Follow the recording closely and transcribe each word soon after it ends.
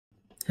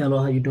Hello,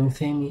 how you doing,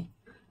 family?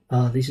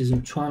 This is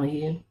Mtwana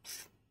here.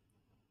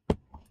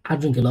 I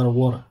drink a lot of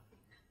water.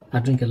 I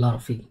drink a lot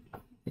of figga.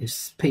 It's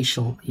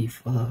special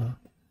if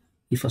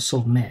I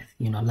solve math.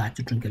 I like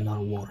to drink a lot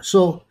of water.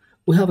 So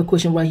we have a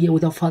question right here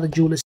without further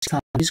ado. Let's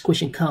start. This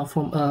question comes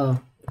from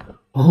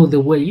all the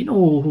way. You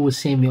know who was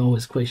saying me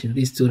always question?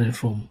 This student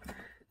from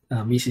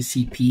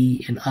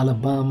Mississippi and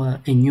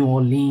Alabama and New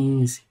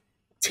Orleans,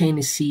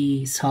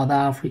 Tennessee, South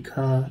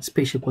Africa,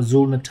 especially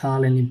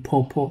KwaZulu-Natal and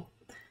Limpopo.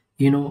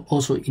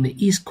 Also in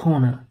the East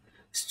corner,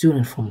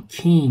 student from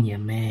Kenya,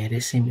 man, they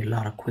send me a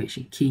lot of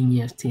questions.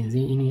 Kenya,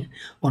 Tanzania,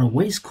 on the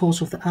west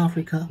coast of the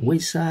Africa,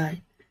 west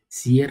side,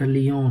 Sierra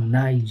Leone,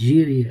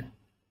 Nigeria,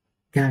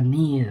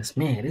 Ghanaians,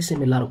 man, they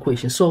send me a lot of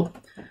questions. So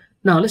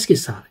now let's get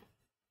started.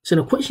 So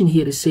the question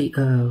here they say,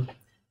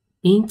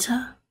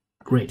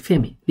 integrate,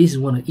 family. This is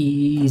one of the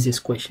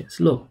easiest questions.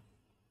 Look,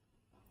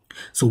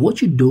 so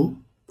what you do,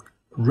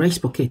 raise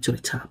pocket to the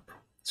top.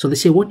 So they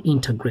say what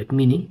integrate,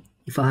 meaning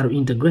if I had to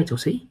integrate, I'll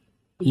say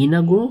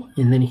integral,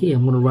 and then here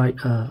I'm going to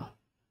write, let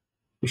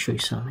me show you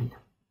something.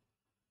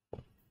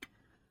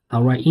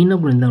 I'll write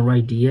integral and then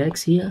write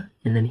dx here,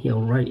 and then here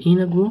I'll write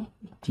integral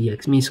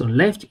dx, means on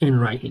left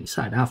and right hand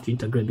side. I have to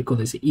integrate because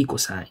there's an equal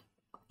sign.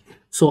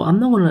 So I'm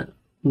not going to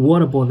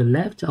worry about the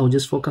left, I'll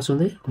just focus on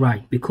the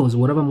right, because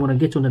whatever I'm going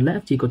to get on the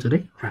left equal to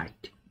the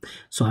right.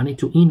 So I need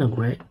to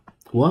integrate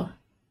what?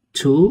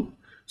 2.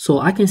 So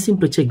I can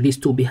simply check these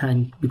 2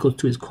 behind because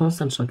 2 is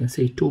constant, so I can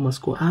say 2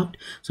 must go out.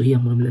 So here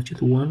I'm going to be left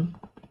with 1,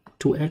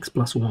 2x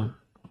plus 1,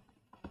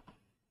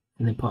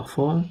 and then power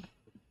 4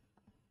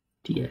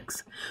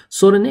 dx.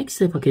 So the next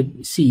step, okay,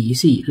 you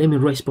see, let me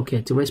raise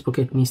pocket. To raise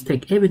pocket means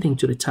take everything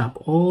to the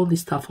top, all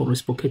this stuff will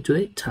raise pocket to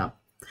the top.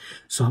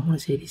 So I'm going to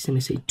say this, let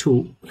me say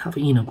 2, we have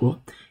an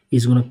integral,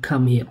 is going to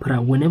come here,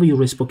 but whenever you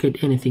raise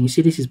pocket anything, you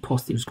see this is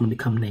positive, it's going to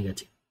become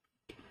negative.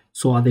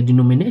 So at the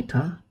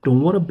denominator,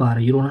 don't worry about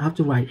it, you don't have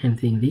to write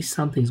anything, this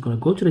something is going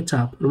to go to the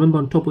top. Remember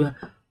on top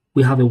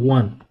we have a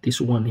 1,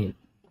 this 1 here,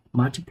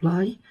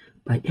 multiply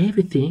by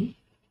everything,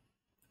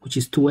 which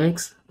is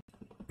 2x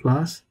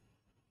plus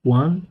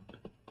 1,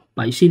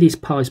 but you see this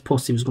power is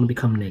positive, it's going to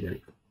become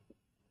negative.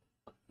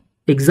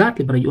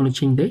 Exactly, but you only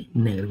change the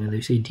negative, and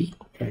they say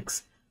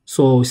dx.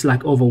 So it's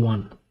like over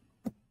 1.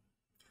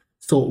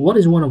 So what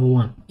is 1 over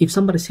 1? If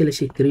somebody say, let's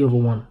say 3 over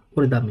 1,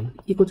 what does that mean?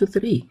 Equal to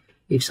 3.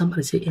 If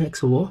somebody say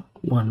x over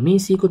 1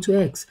 means equal to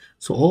x.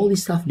 So all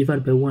this stuff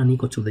divided by 1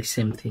 equal to the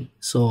same thing.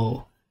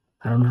 So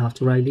I don't have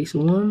to write this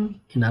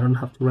 1, and I don't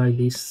have to write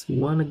this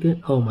 1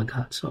 again. Oh my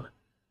God, sorry.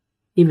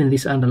 Even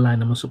this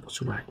underline I'm not supposed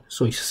to write.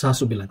 So it has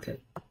to be like that.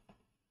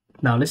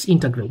 Now let's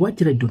integrate. Why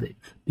did I do that?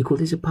 Because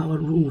there's a power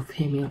rule,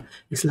 family.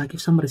 It's like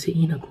if somebody say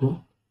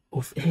integral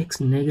of x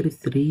negative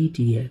 3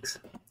 dx.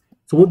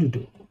 So what do you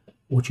do?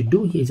 What you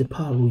do here is a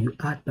power rule. You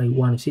add by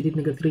 1. You see the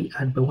negative 3,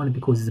 add by 1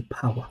 because it's a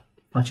power.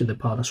 Function of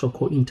the power. That's what I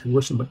call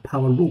integration, but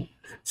power rule.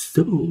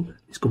 So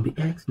it's going to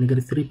be x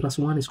negative 3 plus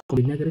 1 is going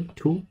to be negative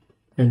 2.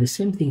 And the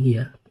same thing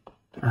here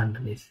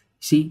underneath.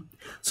 See?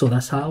 So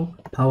that's how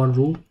power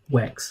rule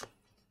works.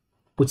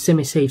 Which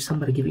same say if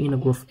somebody give you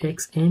integral of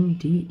x and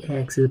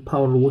dx is a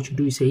power rule, what you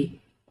do is say,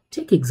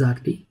 take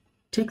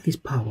this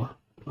power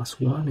plus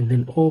 1 and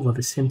then over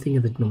the same thing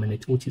in the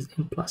denominator, which is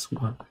n plus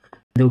 1.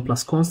 Then we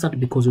plus constant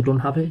because we don't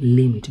have a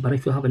limit. But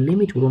if you have a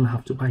limit, we don't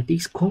have to write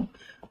this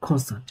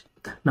constant.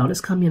 Now let's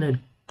come in and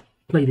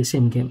play the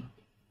same game.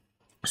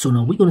 So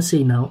now we're going to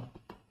say now,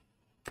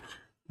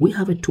 we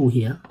have a 2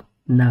 here.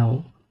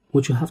 Now,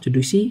 what you have to do,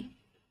 you see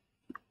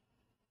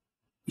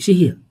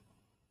here,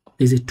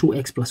 there's a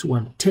 2x plus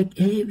 1.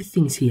 Take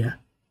everything here,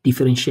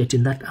 differentiate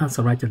in that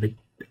answer right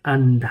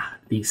under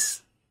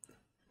this.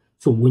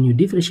 So when you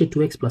differentiate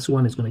 2x plus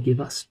 1, it's going to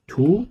give us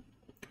 2.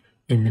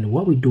 And then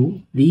what we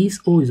do, this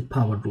all is a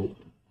power rule.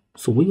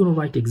 So we're going to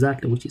write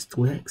exactly, which is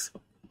 2x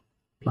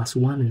plus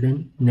 1, and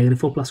then negative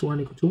 4 plus 1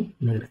 equal to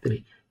negative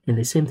 3. And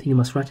the same thing you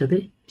must write at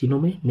the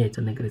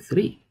denominator, negative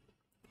 3.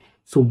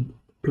 So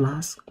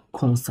plus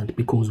constant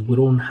because we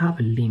don't have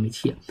a limit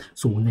here.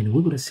 So then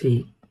we're going to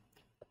say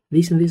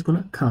this and this is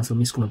going to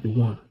cancel, it's going to be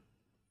 1.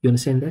 You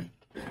understand that?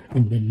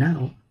 And then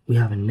now we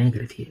have a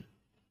negative here.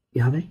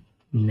 You have a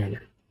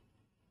negative.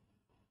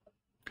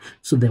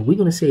 So then we're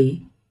going to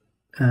say,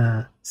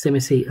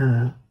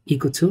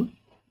 equal to,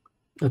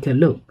 okay,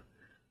 look.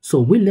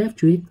 So we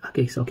left with,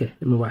 okay, so okay,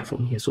 let me write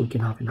from here so we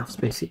can have enough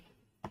space here.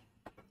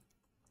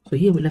 So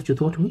here we left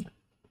with what?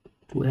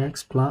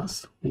 2x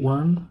plus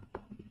 1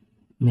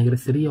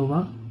 negative 3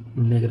 over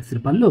negative 3.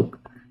 But look,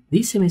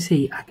 this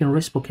say I can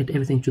reciprocate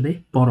everything to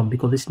the bottom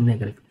because it's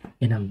negative,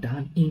 and I'm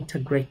done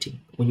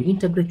integrating. When you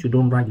integrate, you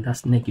don't write that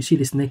snake. You see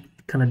the snake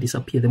kind of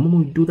disappear. The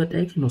moment you do that,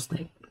 actually no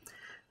snake.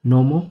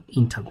 No more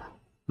integral.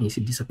 Means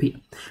it disappear.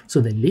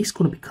 So then this is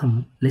going to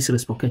become, let's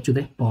reciprocate to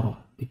the bottom.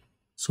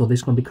 So this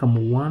is going to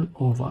become 1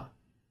 over,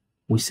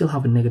 we still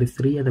have a negative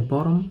 3 at the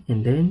bottom,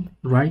 and then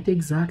right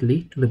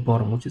exactly to the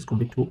bottom, which is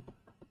going to be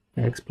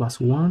 2x plus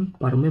 1.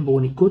 But remember,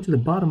 when you go to the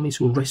bottom, is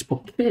will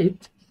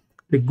reciprocate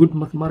the good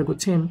mathematical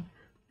term.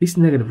 This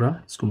negative,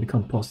 right, it's going to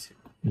become positive.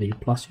 And then you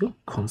plus your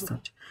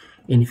constant.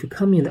 And if you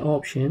come in the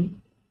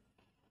option,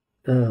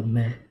 Oh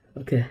man.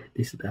 Okay,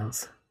 this is the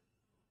answer.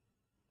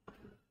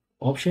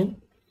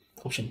 Option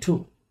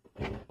 2.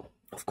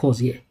 Of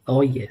course, yeah.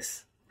 Oh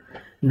yes.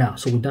 Now,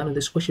 so we're done with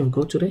this question.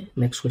 We'll go to the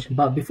next question.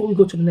 But before we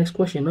go to the next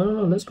question,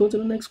 no, let's go to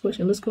the next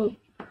question. Let's go.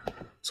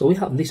 So we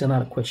have this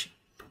another question.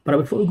 But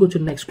before we go to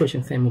the next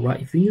question, family,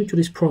 right? If you're new to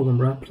this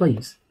program, right,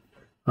 please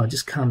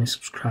just comment,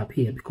 subscribe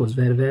here, because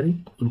very,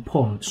 very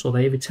important. So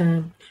that every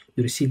time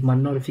you receive my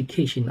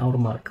notification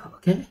automatically,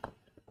 okay?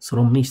 So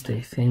don't miss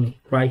the family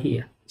right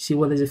here. See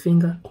where there's a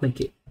finger? Click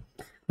it.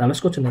 Now let's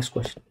go to the next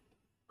question.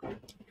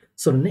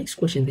 So the next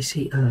question, they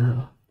say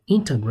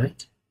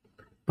integrate,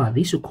 but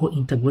this we call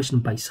integration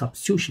by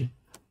substitution.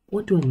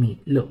 What do I mean?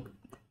 Look,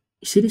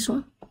 you see this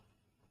one?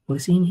 What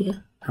is in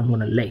here? I'm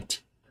gonna let.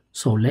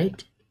 So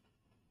let,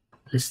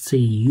 let's say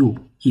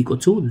u equal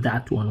to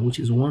that one, which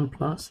is 1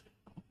 plus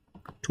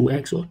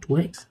 2x or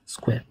 2x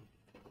squared.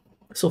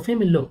 So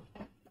family, look,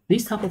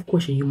 this type of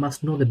question you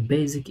must know the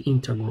basic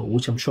integral,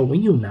 which I'm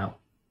showing you now.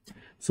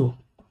 So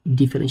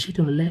differentiate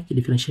on the left, you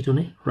differentiate on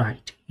the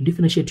right. You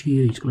differentiate to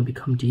u, it's going to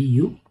become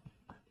du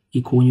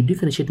equal. When you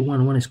differentiate to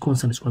 1 is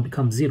constant, it's going to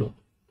become 0.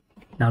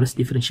 Now let's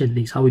differentiate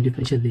this. How we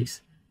differentiate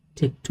this?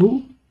 Take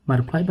 2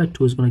 multiplied by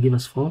 2 is going to give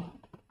us 4.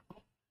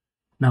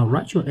 Now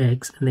write your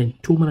x, and then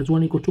 2 minus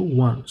 1 equal to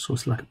 1, so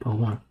it's like power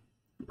 1.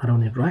 But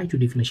on the right to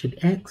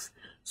differentiate x,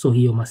 so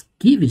here you must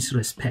give its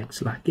respect,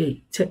 like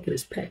hey, take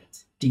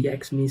respect.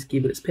 Dx means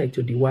give respect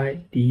to dy,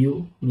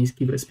 du means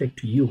give respect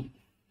to u.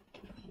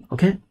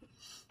 Okay,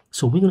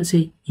 so we're going to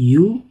say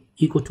u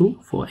equal to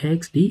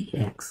 4x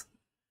dx.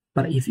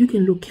 But if you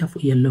can look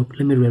careful here, look,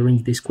 let me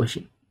rearrange this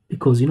question,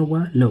 because you know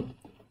what? Look,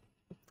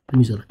 let me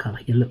use the color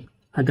here. Look,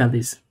 I got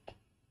this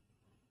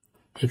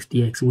x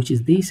dx, which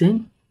is this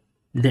and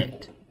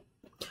that.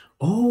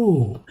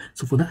 Oh,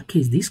 so for that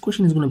case, this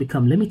question is going to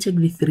become, let me take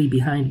the 3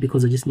 behind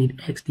because I just need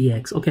x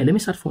dx. Okay, let me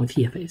start from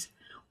here first.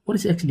 What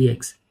is x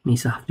dx?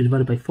 Means I have to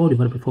divide it by 4,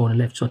 divided by 4 on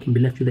the left, so I can be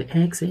left with the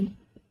x and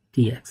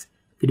dx.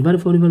 If you divide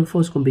by 4 divided by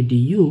 4, it's going to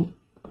be du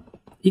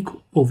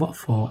equal over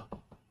 4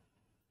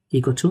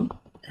 equal to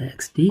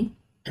x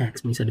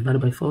dx. Means I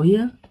divided by 4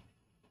 here,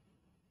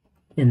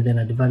 and then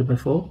I divided by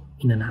 4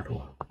 in another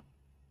one.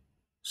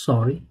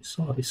 Sorry.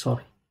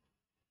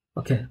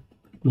 Okay,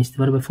 means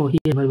divided by 4 here,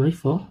 divided by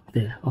 4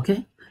 there.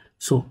 Okay,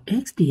 so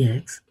x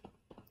dx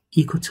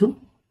equal to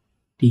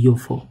du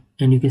 4,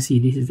 and you can see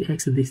this is the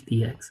x and this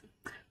dx.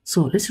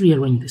 So let's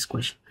rearrange this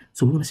question.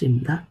 So we're going to say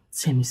that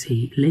same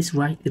say, let's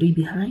write 3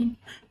 behind,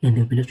 and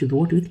then we left with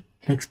what? With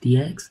x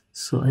dx.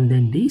 So and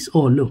then this,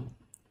 oh look,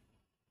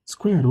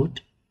 square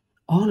root,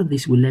 all of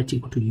this will let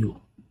equal to u.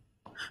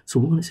 So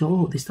we're going to say,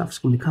 oh, this stuff is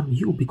going to become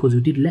u because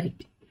we did let.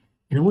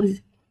 And what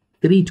is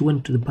 3 to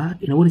went to the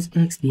back, and what is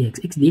x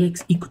dx? X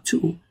dx equal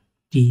to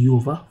du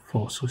over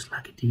 4, so it's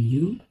like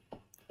du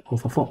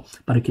over 4.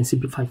 But you can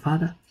simplify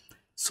further.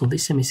 So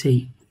this time we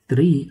say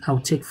 3, I'll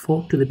take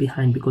 4 to the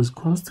behind because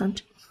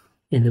constant,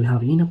 and then we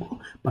have integral.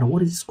 But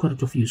what is the square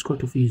root of u? Square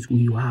root of u is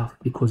you have,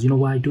 because you know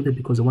why I do that?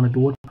 Because I want to do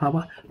what?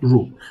 Power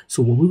rule.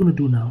 So what we're going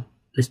to do now,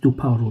 let's do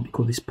power rule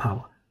because it's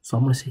power. So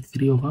I'm going to say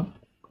 3 over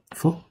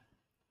 4.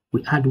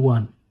 We add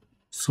 1,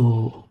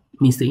 so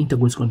means the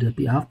integral is going to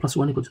be half plus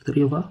 1 equal to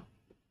 3 over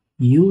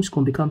u is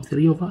going to become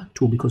 3 over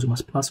 2 because we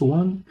must plus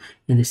 1.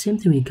 And the same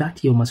thing we got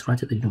here, we must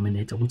write at the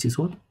denominator, which is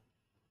what?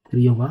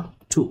 3 over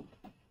 2.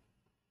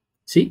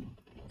 See?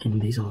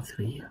 And these are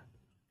 3 here.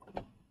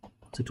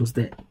 So it was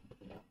there,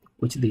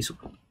 which is this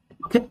one.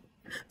 Okay?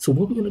 So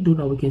what we're going to do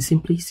now, we can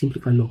simply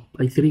simplify. Look,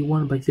 by 3,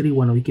 1, by 3,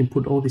 1, we can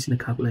put all this in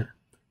the calculator.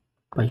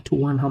 By 2,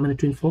 1, how many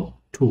 24?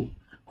 2.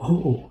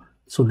 Oh,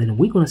 so then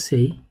we're going to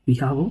say we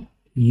have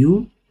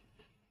u,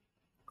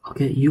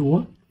 okay, u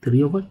what?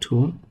 3 over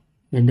 2.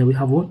 And then we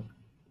have what?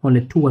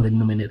 Only 2 on the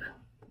denominator.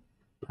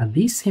 But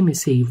this same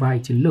is say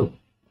right, look.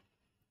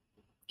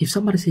 If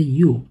somebody say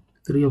u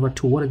 3 over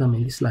 2, what does that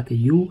mean? It's like a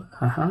u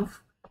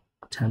half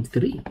times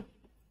 3.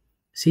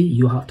 See,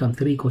 u half times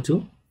 3 equal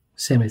to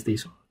same as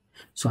this one.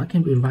 So I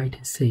can rewrite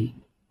and say,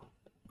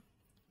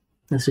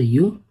 let's say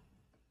u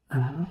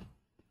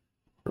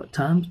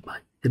times by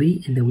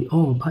 3, and then we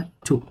all by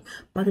 2.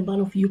 But the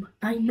value of u,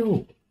 I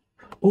know.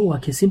 Oh, I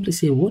can simply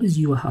say, what is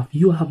u half?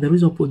 U half, the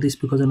reason I put this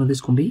because I know this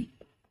can be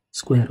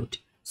square root.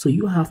 So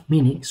u half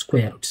meaning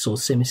square root. So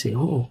same say,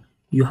 oh,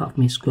 u half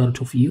means square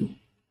root of u.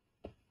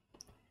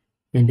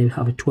 And then we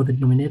have a 2 at the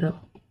denominator.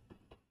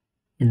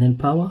 And then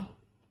power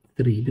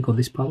 3, because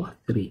this power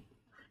 3.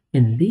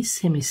 And this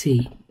same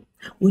say,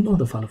 we know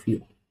the value of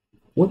u.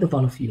 What the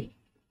value of u?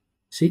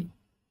 See?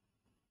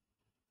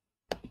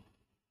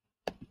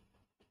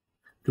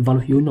 The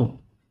value of u, no.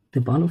 The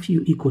value of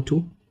u equal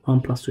to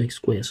 1 plus 2x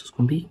squared. So it's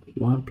going to be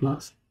 1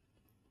 plus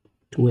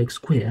 2x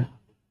squared.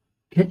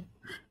 Okay?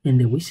 And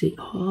then we say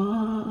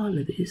all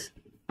of this.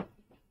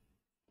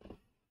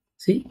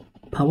 See?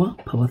 Power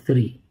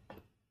 3.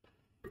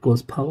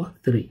 Because power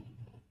 3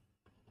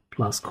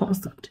 plus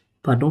constant.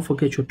 But don't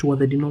forget your 2 at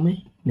the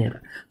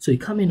denominator. So you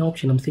come in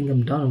option, I'm thinking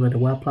I'm done already.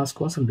 Why plus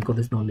constant? Because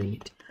there's no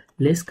limit.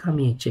 Let's come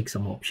here and check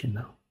some option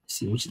now.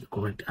 See which is the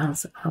correct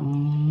answer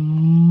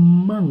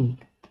among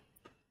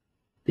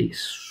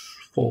this.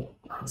 4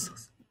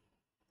 answers.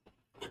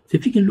 So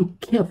if you can look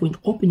careful and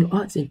open your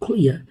eyes and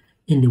clear,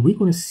 and then we're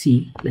going to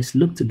see, let's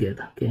look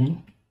together, okay?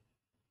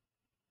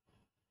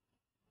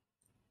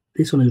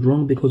 This one is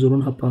wrong because we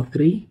don't have part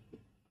 3.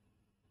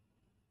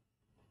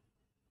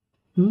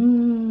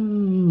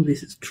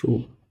 This is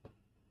true.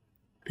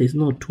 There's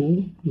no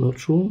 2, not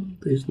true.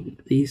 There's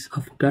this,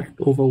 I forgot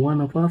over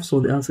 1 above, so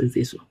the answer is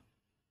this one.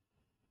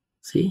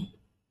 See?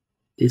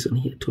 This one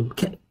here too.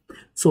 Okay.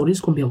 So this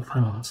is going to be our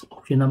final answer.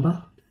 Option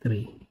number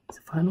 3 is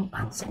the final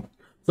answer.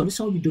 So this is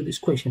how you do this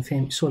question,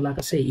 fam. So like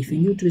I say, if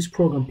you're new to this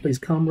program, please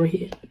come right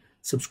here,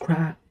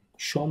 subscribe,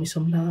 show me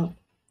some love.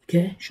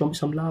 Okay? Show me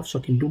some love so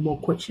I can do more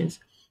questions.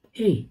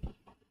 Hey,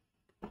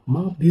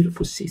 my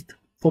beautiful sister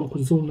from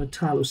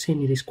KwaZulu-Natal will send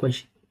me this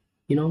question.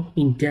 You know,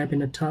 in Durban,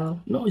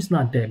 Natal. No, it's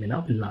not Durban.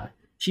 I'll be lying.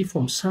 She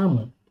from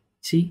Samoan.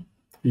 See?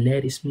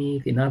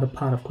 Ladysmith, another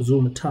part of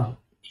KwaZulu-Natal.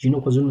 You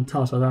know,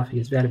 KwaZulu-Natal, South Africa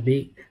is very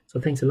big.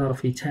 So thanks a lot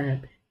for your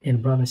time.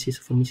 And brother and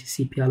sister from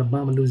Mississippi,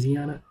 Alabama,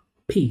 Louisiana.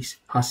 Peace.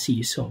 I'll see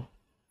you soon.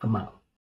 I'm out.